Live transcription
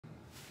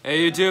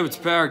Hey YouTube, it's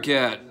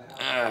Powercat.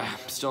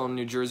 Still in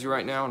New Jersey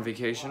right now on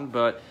vacation,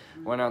 but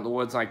went out in the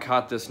woods and I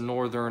caught this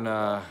northern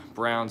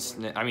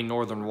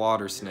northern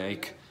water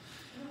snake.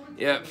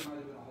 Yep,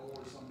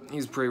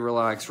 he's pretty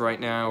relaxed right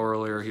now.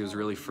 Earlier he was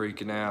really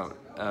freaking out.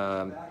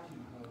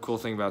 Cool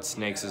thing about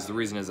snakes is the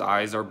reason his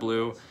eyes are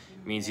blue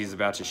means he's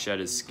about to shed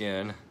his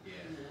skin.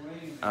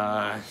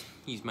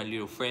 He's my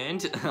little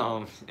friend.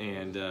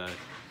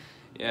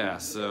 Yeah,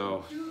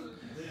 so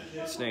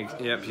snake,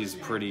 yep, he's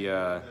pretty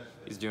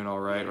he's doing all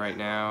right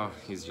now.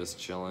 He's just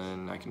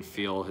chilling. I can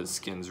feel his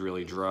skin's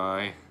really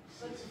dry.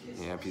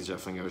 Yep, he's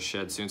definitely gonna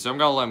shed soon. So I'm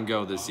gonna let him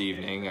go this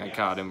evening. I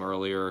caught him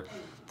earlier.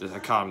 I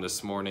caught him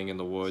this morning in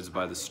the woods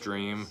by the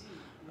stream.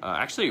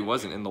 Actually, he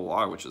wasn't in the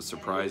water, which is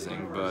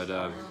surprising.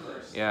 But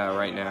yeah,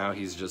 right now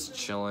he's just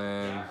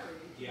chilling.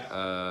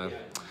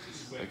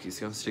 Like he's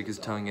gonna stick his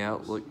tongue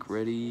out. Look,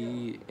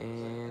 ready,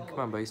 and come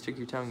on, buddy, stick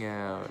your tongue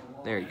out.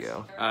 There you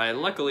go.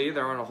 Luckily,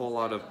 there aren't a whole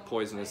lot of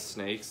poisonous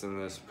snakes in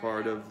this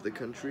part of the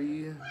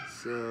country,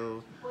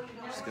 so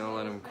I'm just gonna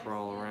let him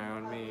crawl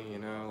around me, you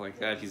know, like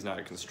that. He's not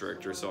a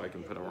constrictor, so I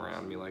can put him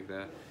around me like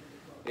that.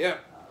 Yeah.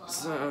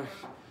 So,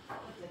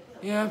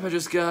 yeah, I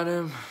just got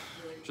him.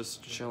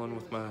 Just chilling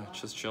with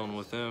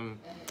him.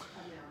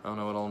 I don't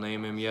know what I'll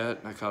name him yet.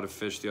 I caught a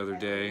fish the other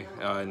day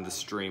in the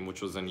stream,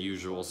 which was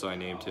unusual, so I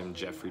named him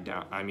Jeffrey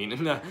Down. I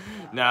mean,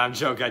 nah, I'm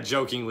joking. I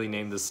jokingly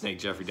named the snake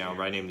Jeffrey Down,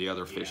 but I named the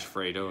other fish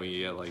Fredo.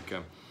 Yeah,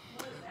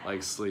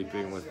 like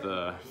sleeping with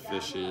the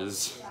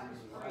fishes.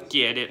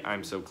 Get it?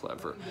 I'm so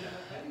clever.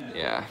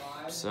 Yeah.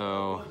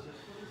 So,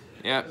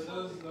 yeah.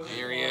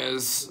 Here he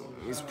is.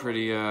 He's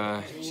pretty.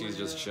 She's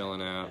just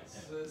chilling out.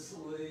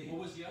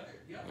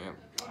 Yep.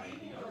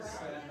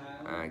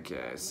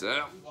 Okay,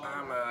 so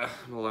I'm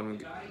gonna let him.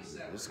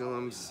 I'm just gonna let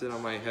him sit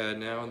on my head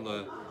now in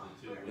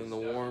the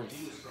warmth.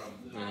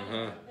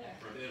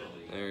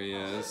 There he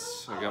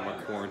is. I got my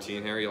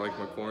quarantine hair. You like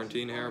my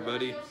quarantine hair,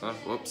 buddy? Huh?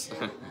 Whoops.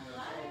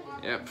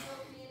 Yep.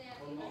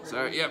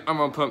 So yep,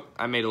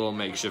 I made a little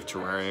makeshift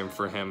terrarium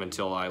for him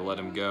until I let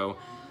him go,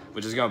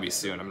 which is gonna be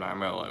soon. I'm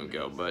gonna let him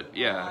go, but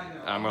yeah,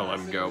 I'm gonna let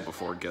him go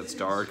before it gets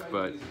dark.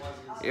 But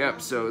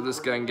yep, so this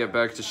guy can get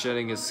back to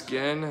shedding his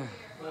skin,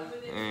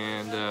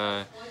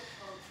 and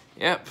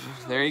yep,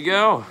 there you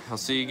go. I'll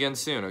see you again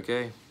soon,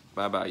 okay?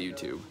 Bye-bye,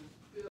 YouTube.